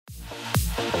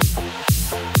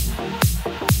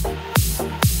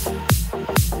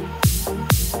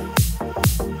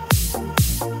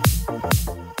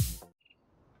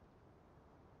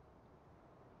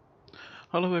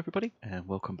Hello everybody and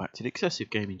welcome back to the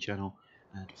XsivGaming channel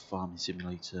and Farming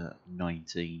Simulator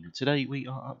 19. Today we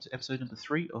are up to episode number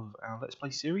 3 of our Let's Play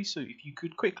series, so if you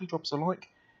could quickly drop us a like,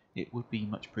 it would be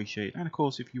much appreciated. And of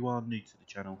course, if you are new to the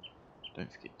channel,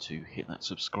 don't forget to hit that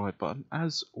subscribe button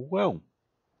as well.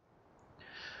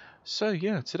 So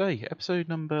yeah, today, episode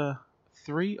number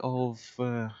 3 of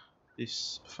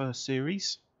this first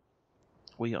series.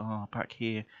 We are back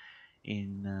here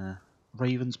in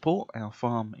Ravensport, our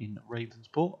farm in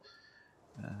Ravensport,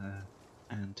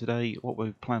 and today what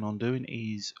we plan on doing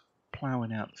is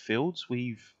ploughing out the fields.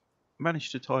 We've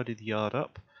managed to tidy the yard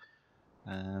up,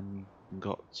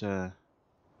 got the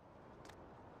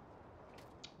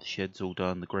sheds all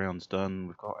done, the ground's done,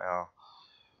 we've got our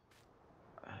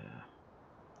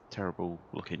terrible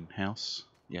looking house,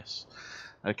 yes,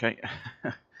 okay.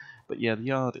 But yeah, the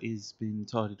yard is been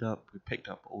tidied up, we picked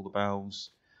up all the bales.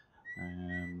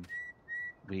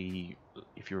 We,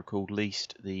 if you recall,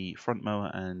 leased the front mower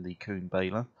and the coon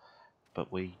baler,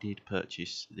 but we did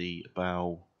purchase the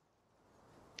bale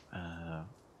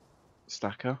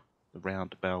stacker, the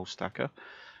round bale stacker.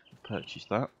 We purchased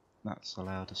that. That's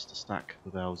allowed us to stack the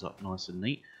bales up nice and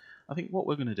neat. I think what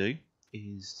we're going to do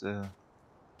is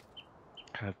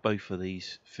have both of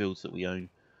these fields that we own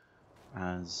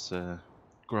as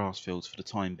grass fields for the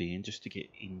time being, just to get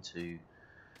into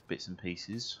bits and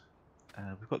pieces.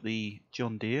 We've got the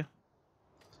John Deere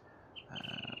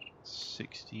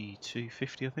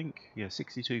 6250, I think. Yeah,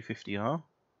 6250R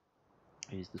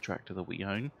is the tractor that we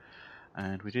own.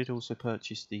 And we did also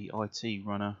purchase the IT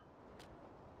runner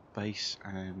base,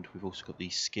 and we've also got the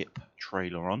skip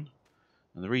trailer on.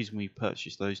 And the reason we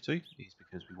purchased those two is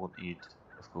because we wanted,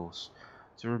 of course,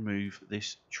 to remove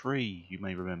this tree. You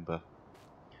may remember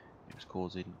it was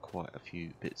causing quite a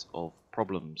few bits of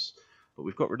problems. But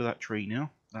we've got rid of that tree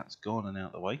now. That's gone and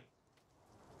out the way.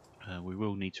 We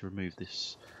will need to remove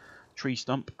this tree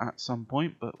stump at some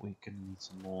point, but we're going to need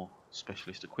some more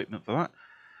specialist equipment for that.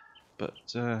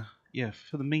 But yeah,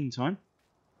 for the meantime,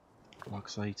 like I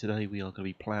say, today we are going to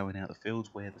be ploughing out the fields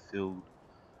where the field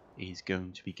is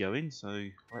going to be going. So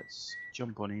let's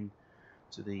jump on in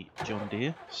to the John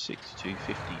Deere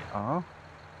 6250R.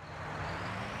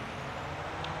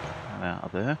 And out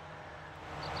of there.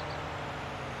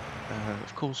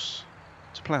 Of course,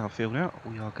 to plough a field out,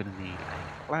 we are going to need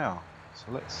a plough.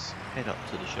 So let's head up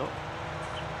to the shop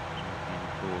and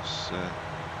of course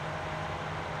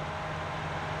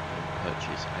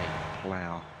purchase a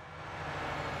plough.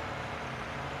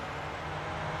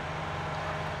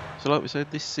 So like we said,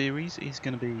 this series is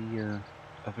going to be a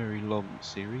very long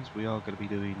series. We are going to be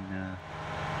doing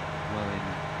well in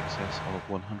excess of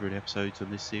 100 episodes on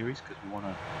this series, because we want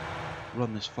to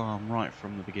run this farm right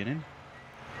from the beginning.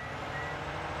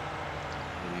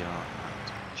 We are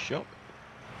at the shop.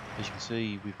 As you can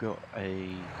see, we've got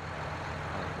a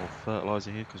fertilizer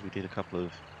here because we did a couple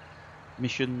of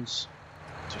missions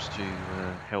just to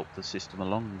help the system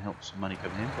along and help some money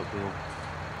coming in, but we'll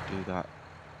do that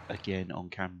again on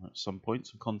camera at some point,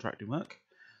 some contracting work.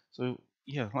 So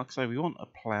yeah, like I say, we want a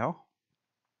plough,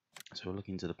 so we'll look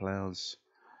into the ploughs.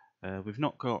 We've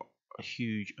not got a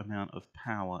huge amount of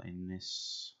power in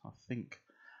this. I think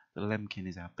the Lemkin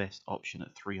is our best option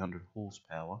at 300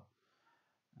 horsepower.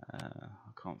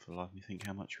 I can't for the life of me think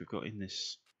how much we've got in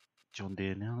this John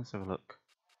Deere now. Let's have a look.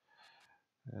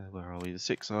 Where are we? The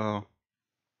 6R,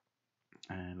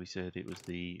 and we said it was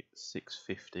the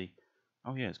 650.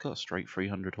 Oh yeah, it's got a straight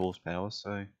 300 horsepower,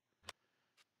 so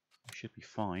we should be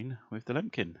fine with the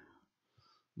Lemkin.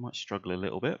 Might struggle a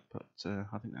little bit, but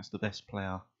I think that's the best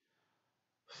plough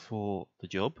for the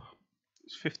job.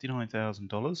 It's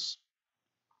 $59,000.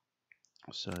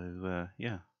 So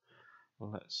yeah, well,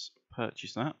 let's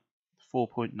purchase that.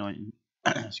 4.9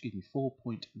 excuse me,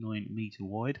 4.9 meter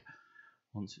wide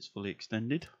once it's fully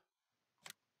extended.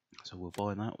 So we'll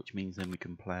buy that, which means then we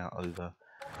can plough over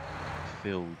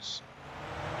fields.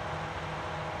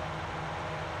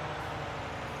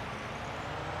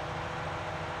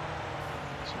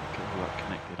 So we'll get all that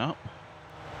connected up.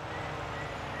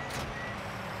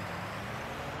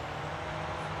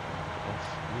 And off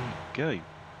we go.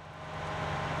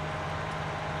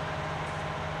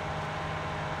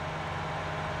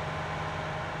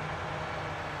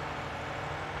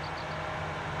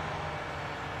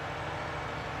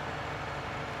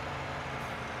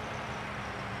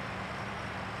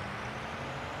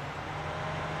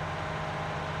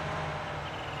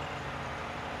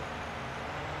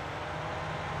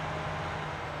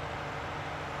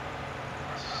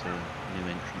 New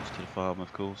entrance to the farm,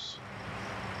 of course.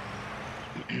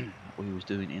 What we was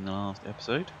doing in the last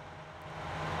episode.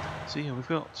 So yeah, we've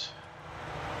got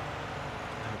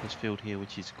got this field here,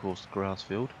 which is of course the grass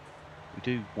field. We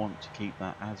do want to keep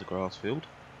that as a grass field.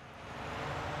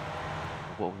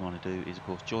 But what we want to do is of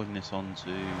course join this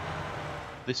onto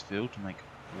this field to make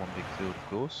one big field, of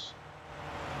course.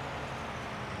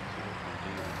 So what we're going to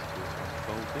do is of course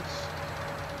unfold this,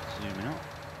 zoom out,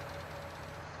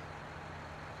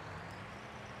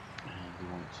 and we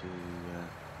want to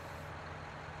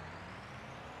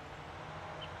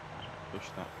push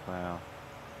that plough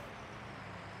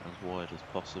as wide as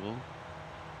possible.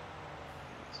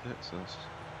 That's it, so that's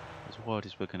as wide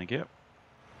as we're going to get.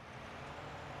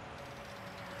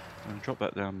 I'm going to drop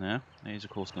that down there. It is of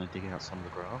course going to dig out some of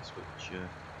the grass, which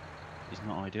is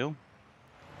not ideal.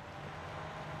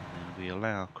 And then we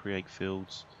allow create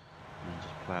fields and then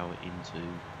just plough it into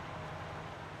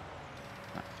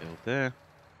that field there.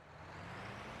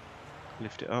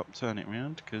 Lift it up, turn it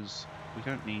around, because we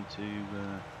don't need to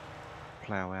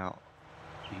plough out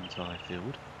the entire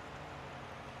field.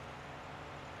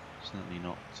 Certainly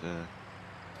not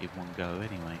in one go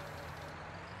anyway.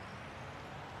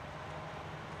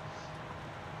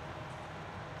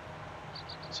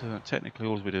 So technically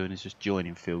all we're doing is just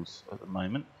joining fields at the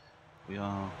moment. We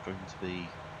are going to be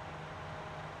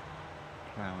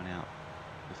ploughing out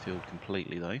the field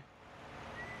completely though.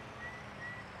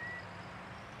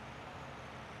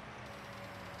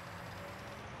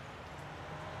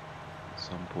 At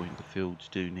some point the fields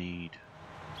do need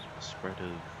a spread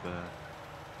of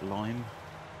lime.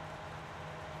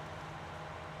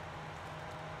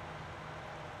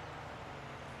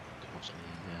 To obviously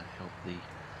help the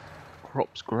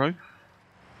crops grow.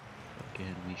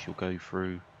 Again, we shall go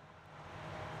through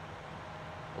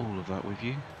all of that with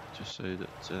you, just so that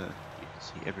you can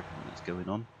see everything that's going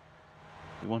on.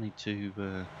 We wanted to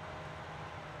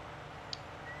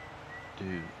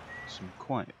do some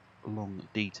quite long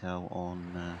detail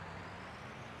on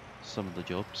some of the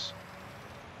jobs.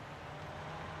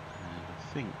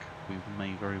 I think we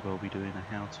may very well be doing a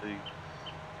how-to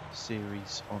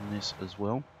series on this as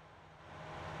well.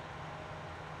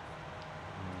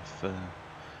 I've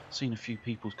seen a few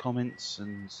people's comments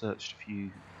and searched a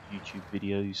few YouTube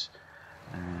videos,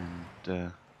 and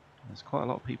there's quite a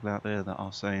lot of people out there that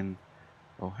are saying,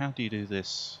 well, how do you do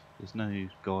this? There's no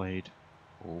guide,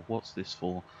 or what's this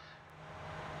for?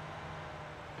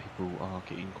 People are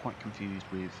getting quite confused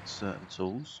with certain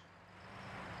tools.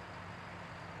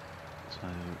 So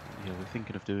yeah, we're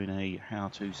thinking of doing a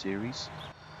how-to series.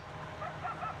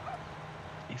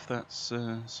 If that's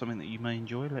something that you may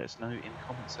enjoy, let us know in the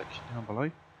comment section down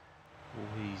below.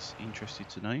 Always interested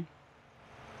to know.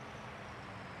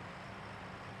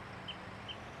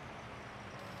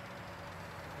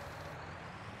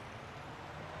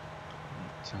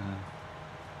 But,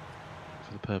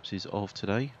 for the purposes of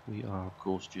today, we are of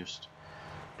course just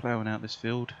ploughing out this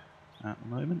field at the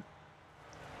moment.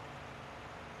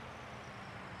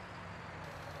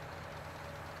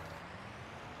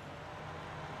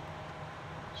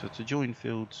 So to join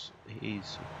fields, it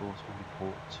is of course very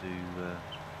important to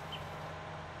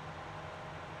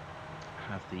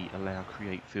have the allow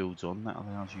create fields on. That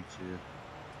allows you to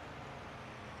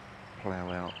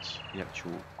plough out the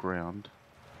actual ground.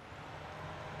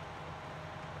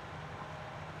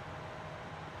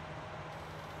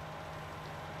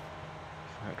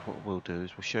 In fact, what we'll do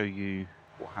is we'll show you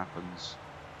what happens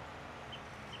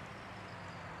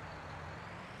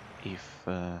if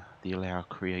the allow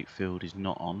create field is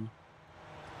not on.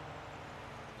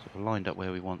 So we're lined up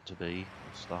where we want to be.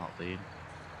 We'll start being.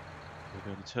 We're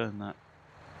going to turn that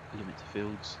limit to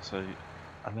fields. So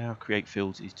allow create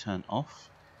fields is turned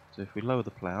off. So if we lower the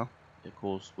plough, it of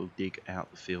course will dig out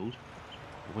the field.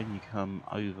 But when you come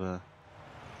over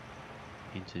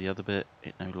into the other bit,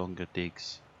 it no longer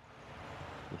digs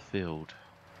the field.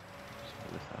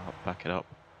 So lift that up, back it up.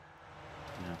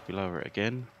 Now if we lower it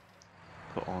again,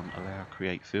 put on allow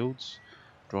create fields,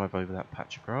 drive over that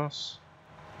patch of grass,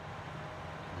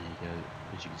 and there you go.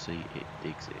 As you can see, it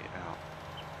digs it out.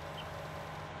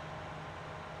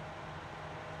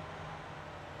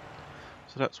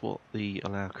 So that's what the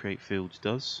allow create fields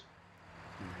does,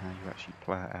 and how you actually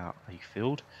plough out a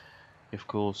field. If of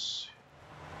course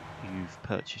you've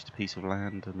purchased a piece of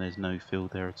land and there's no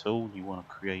field there at all, you want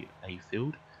to create a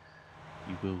field,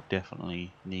 you will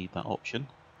definitely need that option.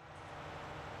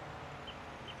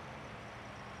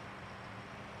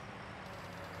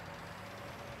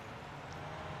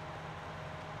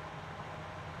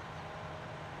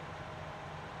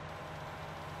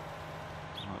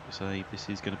 Like we say, this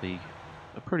is going to be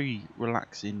a pretty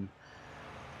relaxing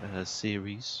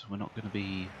series. We're not going to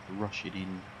be rushing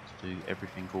in to do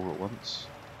everything all at once.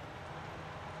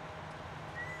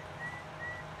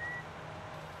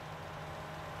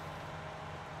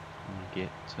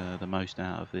 get the most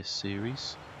out of this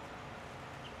series.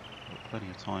 Got plenty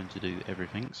of time to do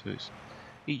everything, so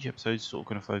each episode is sort of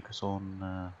going to focus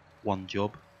on one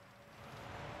job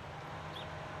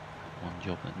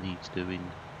that needs doing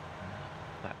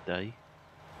that day.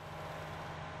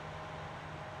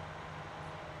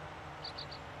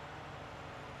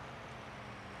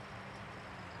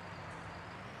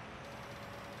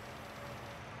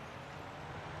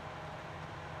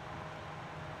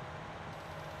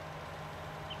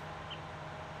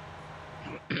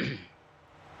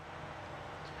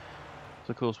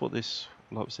 So of course what this,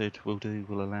 like we said, will do,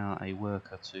 will allow a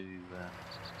worker to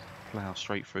plough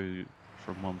straight through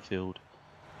from one field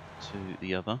to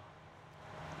the other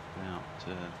without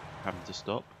having to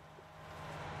stop.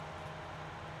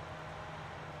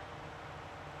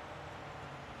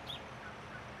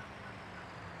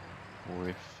 Or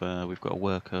if we've got a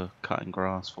worker cutting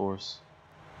grass for us,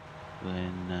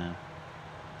 then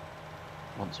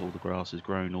once all the grass is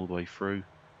grown all the way through,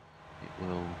 it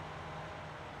will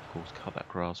of course cut that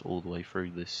grass all the way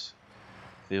through this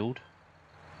field.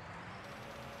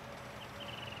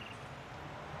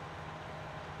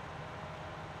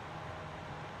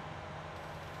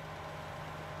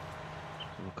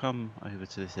 So we'll come over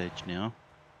to this edge now.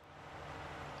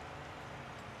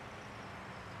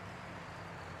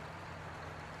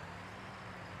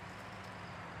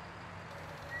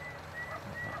 Put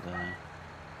that there.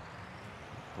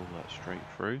 Pull that straight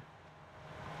through.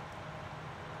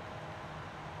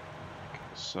 Like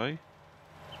so. We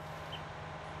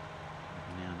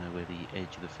now know where the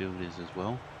edge of the field is as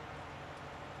well.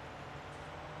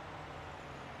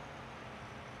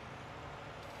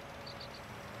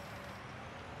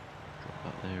 Drop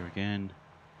that there again.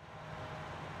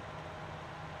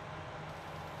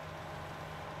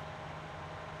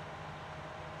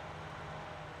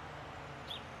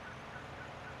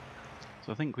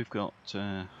 So I think we've got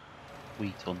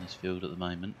wheat on this field at the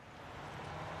moment.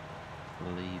 I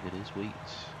believe it is wheat,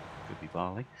 could be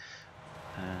barley.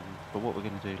 But what we're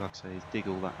going to do, like I say, is dig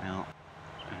all that out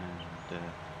and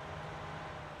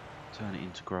turn it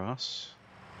into grass.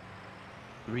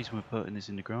 The reason we're putting this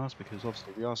into grass because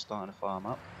obviously we are starting to farm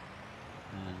up,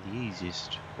 and the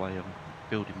easiest way of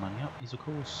building money up is of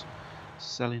course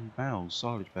selling bales,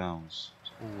 silage bales.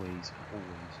 It's always an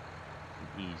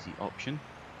easy option.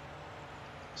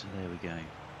 So there we go.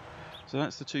 So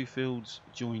that's the two fields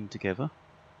joined together.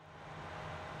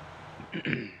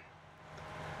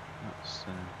 That's,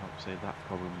 I would say, that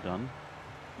problem done.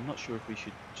 I'm not sure if we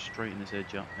should straighten this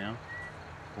edge up now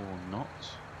or not.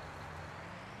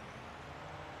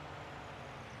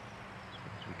 I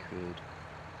suppose we could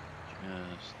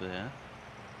just there.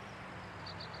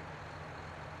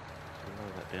 So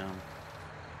lower that down.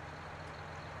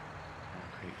 And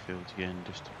create fields again,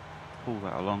 just to pull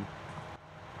that along.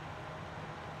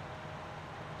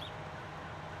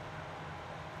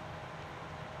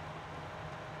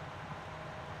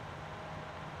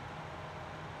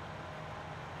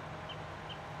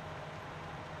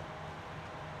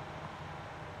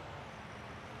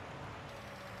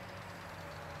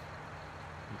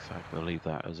 In fact, we'll leave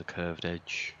that as a curved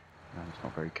edge. It's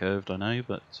not very curved, I know,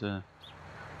 but we'll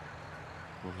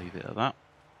leave it at that.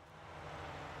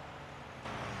 I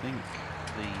think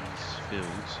these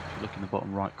fields, if you look in the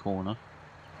bottom right corner,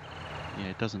 yeah,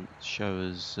 it doesn't show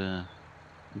as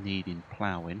needing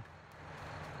ploughing.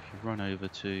 If you run over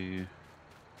to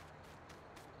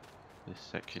this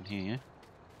section here,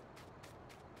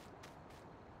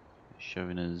 it's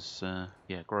showing as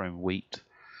yeah, growing wheat.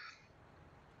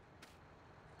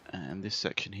 And this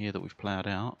section here that we've ploughed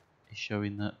out is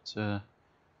showing that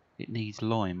it needs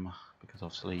lime, because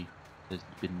obviously there's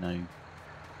been no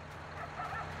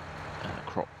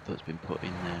crop that's been put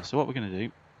in there. So what we're going to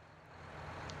do,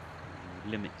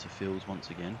 limit to fields once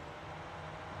again.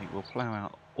 I think we'll plough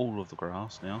out all of the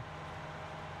grass now,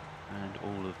 and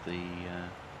all of the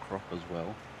crop as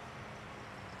well.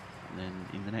 And then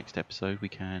in the next episode we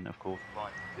can, of course,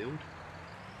 lime the field.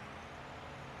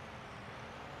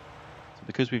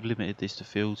 Because we've limited this to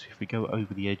fields, if we go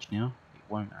over the edge now, it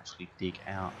won't actually dig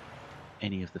out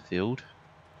any of the field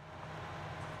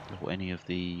or any of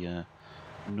the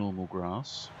normal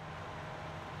grass.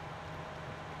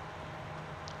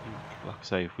 Like I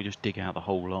say, if we just dig out the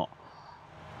whole lot,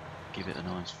 give it a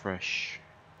nice fresh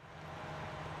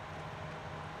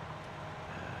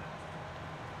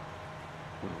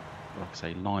like I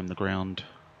say, lime the ground,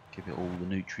 give it all the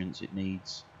nutrients it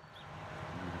needs.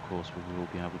 And then of course we will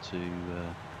be able to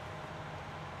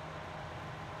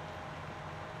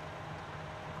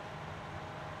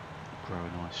grow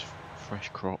a nice fresh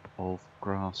crop of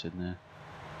grass in there.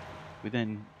 We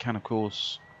then can of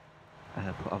course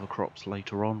put other crops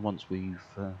later on once we've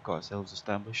got ourselves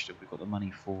established, if we've got the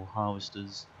money for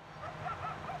harvesters,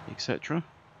 etc.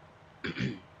 There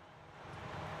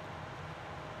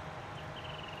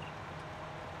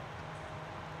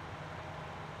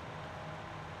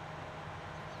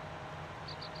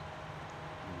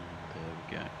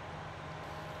we go.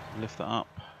 Lift that up.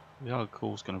 We are of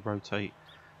course going to rotate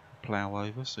the plough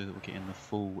over so that we're getting the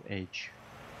full edge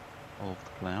of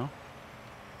the plough.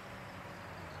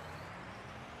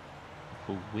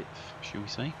 Full width, shall we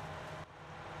say.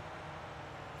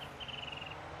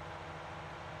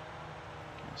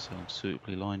 Get ourselves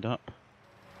suitably lined up.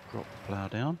 Drop the plough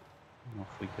down and off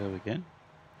we go again.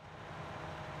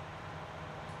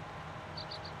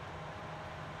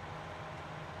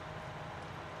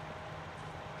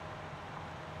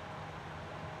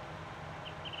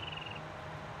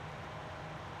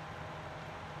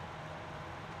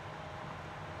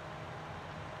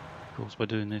 Of course, by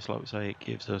doing this, like we say, it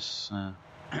gives us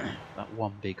that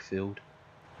one big field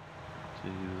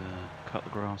to cut the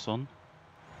grass on.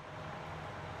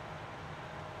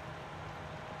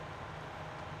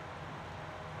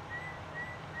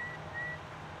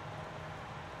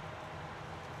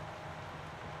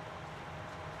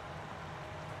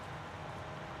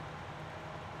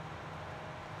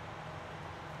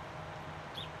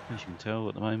 As you can tell,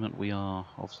 at the moment we are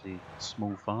obviously a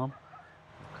small farm.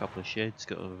 A couple of sheds,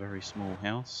 got a very small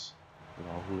house with a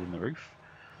hole in the roof.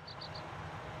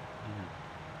 Yeah,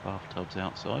 bathtubs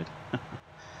outside.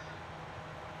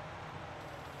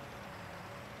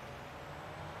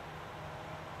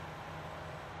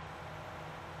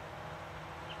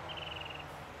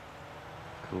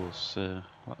 Of course, as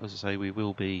I say, we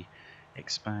will be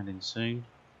expanding soon.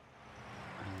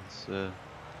 As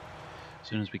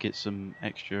soon as we get some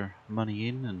extra money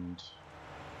in and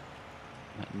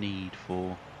that need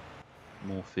for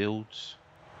more fields,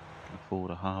 can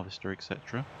afford a harvester,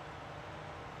 etc.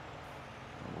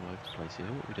 All over the place here.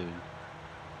 What are we doing?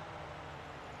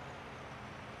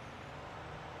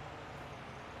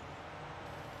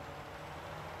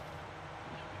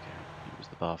 There we go. It was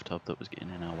the bathtub that was getting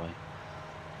in our way.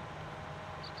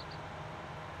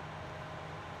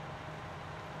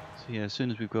 So yeah, as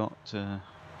soon as we've got the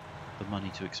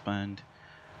money to expand,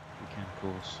 we can of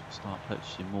course start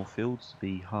purchasing more fields to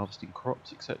be harvesting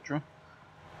crops, etc.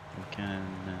 We can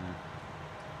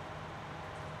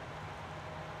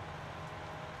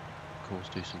of course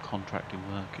do some contracting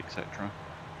work, etc.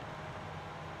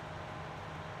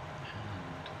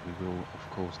 And we will of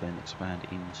course then expand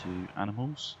into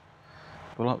animals.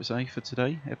 But like we say, for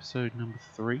today, episode number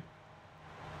 3,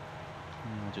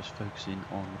 we are just focusing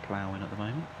on the ploughing at the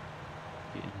moment,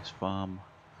 getting this farm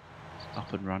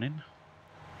up and running.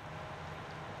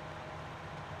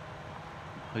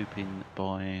 I'm hoping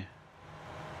by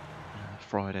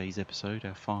Friday's episode,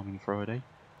 our Farming Friday,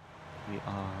 we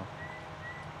are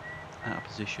at a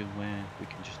position where we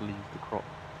can just leave the crop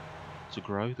to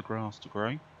grow, the grass to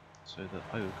grow, so that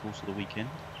over the course of the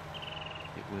weekend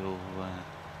it will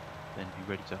then be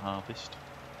ready to harvest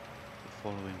the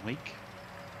following week.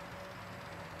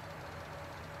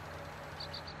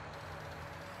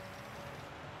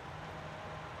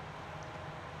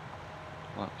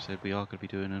 Like I said, we are going to be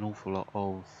doing an awful lot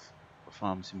of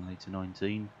Farm Simulator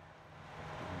 19.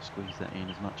 We're going to squeeze that in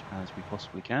as much as we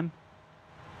possibly can.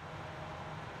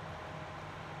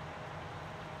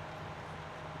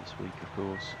 This week, of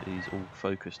course, is all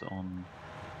focused on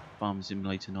Farm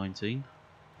Simulator 19.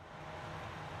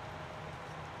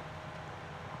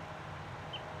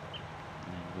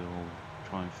 And then we'll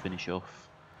try and finish off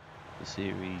the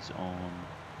series on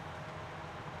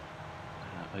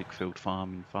Oakfield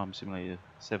Farm in Farm Simulator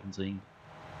 17.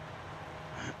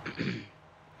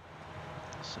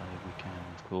 So we can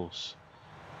of course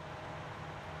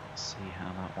see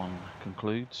how that one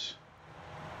concludes.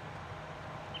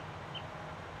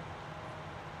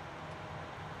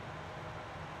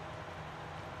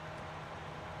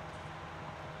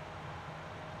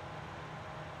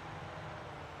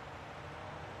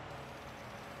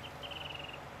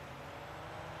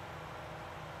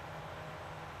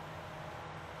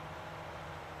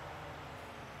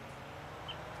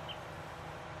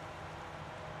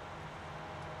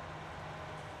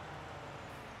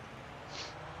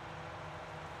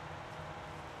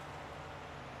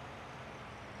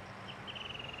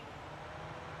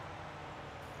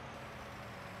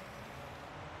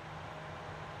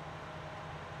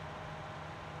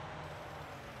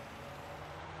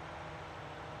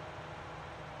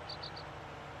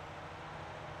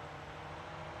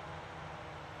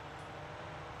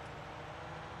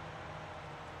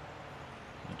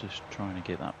 Just trying to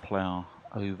get that plough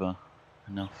over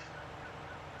enough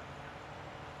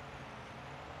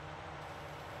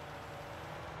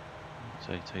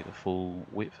So take the full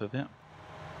width of it.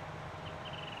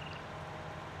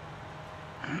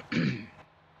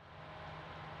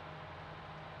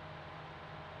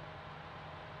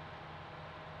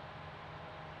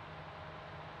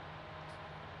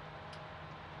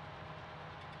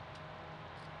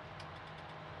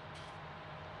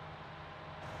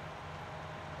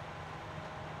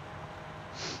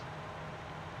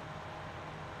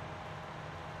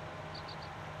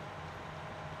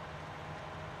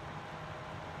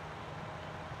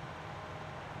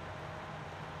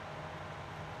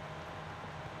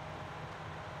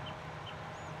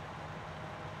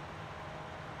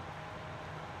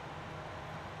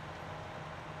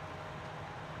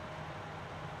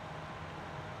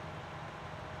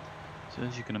 So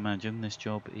as you can imagine, this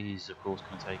job is of course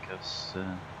going to take us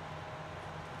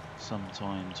some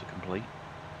time to complete.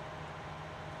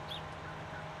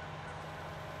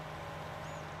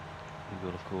 We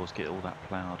will of course get all that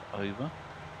ploughed over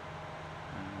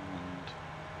and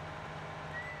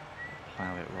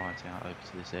plough it right out over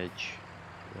to this edge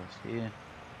first here.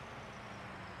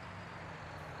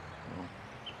 We'll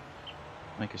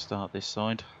make a start this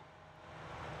side.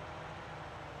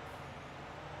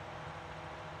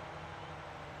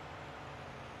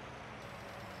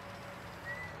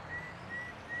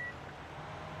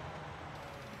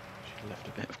 Left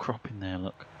a bit of crop in there,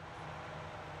 look.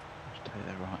 Just take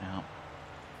that right out.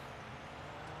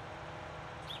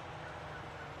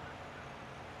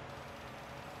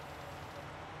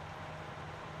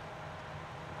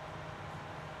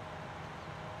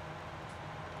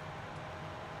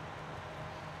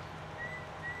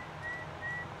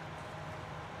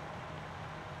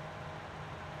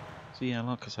 So yeah,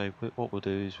 like I say, what we'll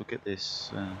do is we'll get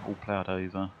this all ploughed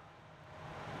over,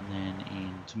 and then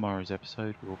in tomorrow's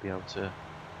episode we'll be able to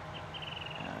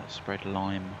spread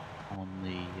lime on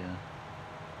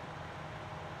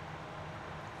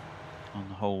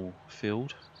the whole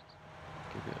field,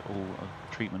 give it all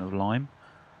a treatment of lime,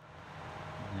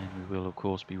 and then we will of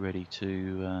course be ready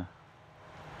to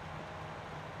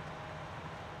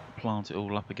plant it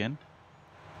all up again.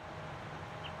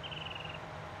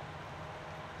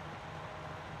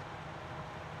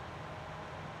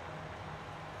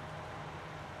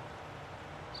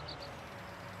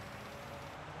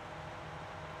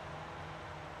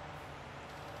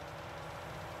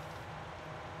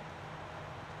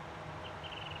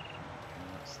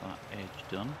 That edge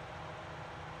done.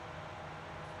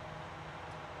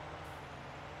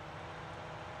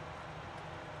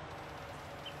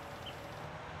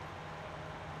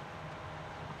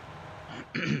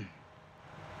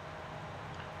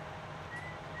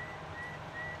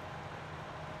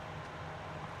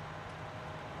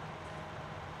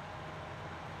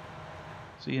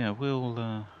 So yeah, we'll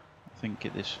I think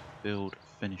get this field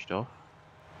finished off.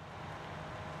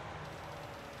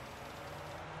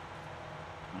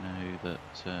 I know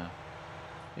that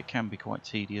it can be quite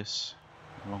tedious,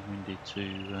 long-winded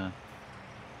to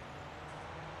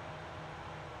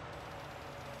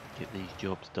get these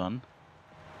jobs done.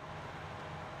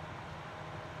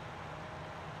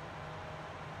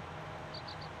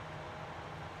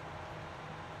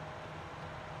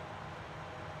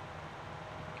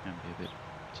 It can be a bit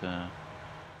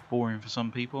boring for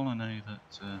some people. I know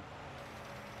that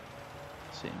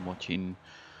sitting watching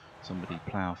somebody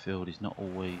plough a field is not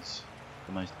always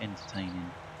the most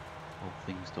entertaining of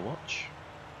things to watch.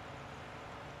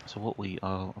 So what we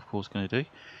are of course going to do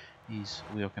is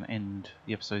we are going to end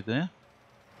the episode there.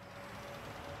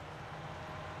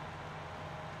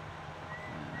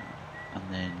 And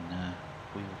then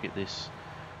we will get this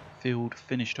field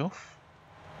finished off,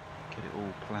 get it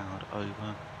all ploughed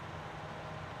over.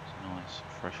 It's a nice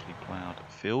freshly ploughed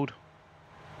field.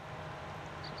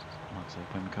 Like I say,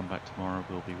 when we come back tomorrow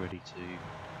we'll be ready to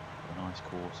have a nice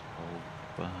course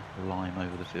of lime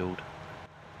over the field,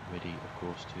 ready of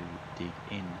course to dig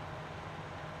in.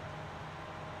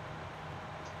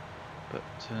 But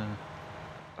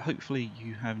hopefully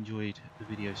you have enjoyed the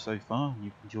video so far and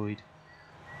you've enjoyed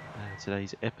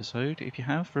today's episode. If you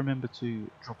have, remember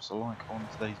to drop us a like on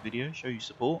today's video, show your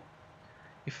support.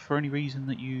 If for any reason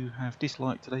that you have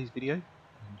disliked today's video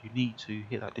and you need to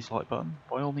hit that dislike button,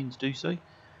 by all means do so.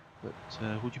 But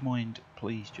would you mind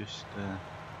please just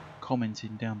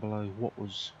commenting down below what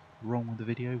was wrong with the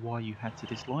video, why you had to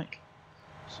dislike,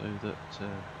 so that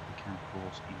we can of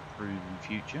course improve in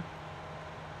future.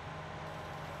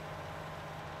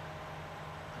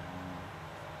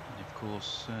 And of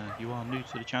course you are new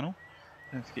to the channel,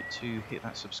 don't forget to hit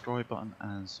that subscribe button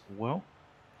as well,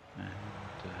 and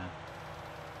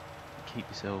keep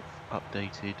yourself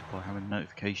updated by having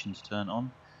notifications turned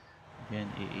on.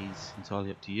 Again, it is entirely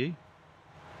up to you.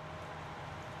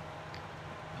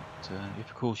 But if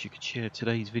of course you could share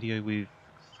today's video with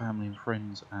family and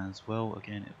friends as well,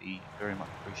 again it'd be very much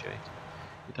appreciated.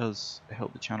 It does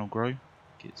help the channel grow,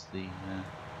 gets the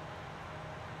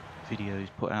videos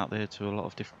put out there to a lot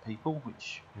of different people,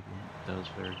 which again does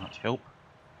very much help,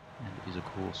 and is of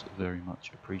course very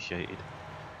much appreciated.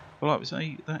 But like we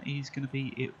say, that is going to be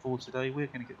it for today. We're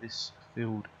going to get this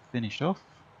field finished off.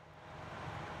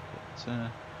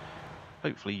 But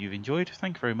hopefully you've enjoyed.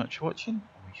 Thank you very much for watching,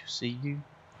 and we shall see you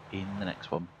in the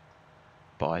next one.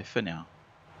 Bye for now.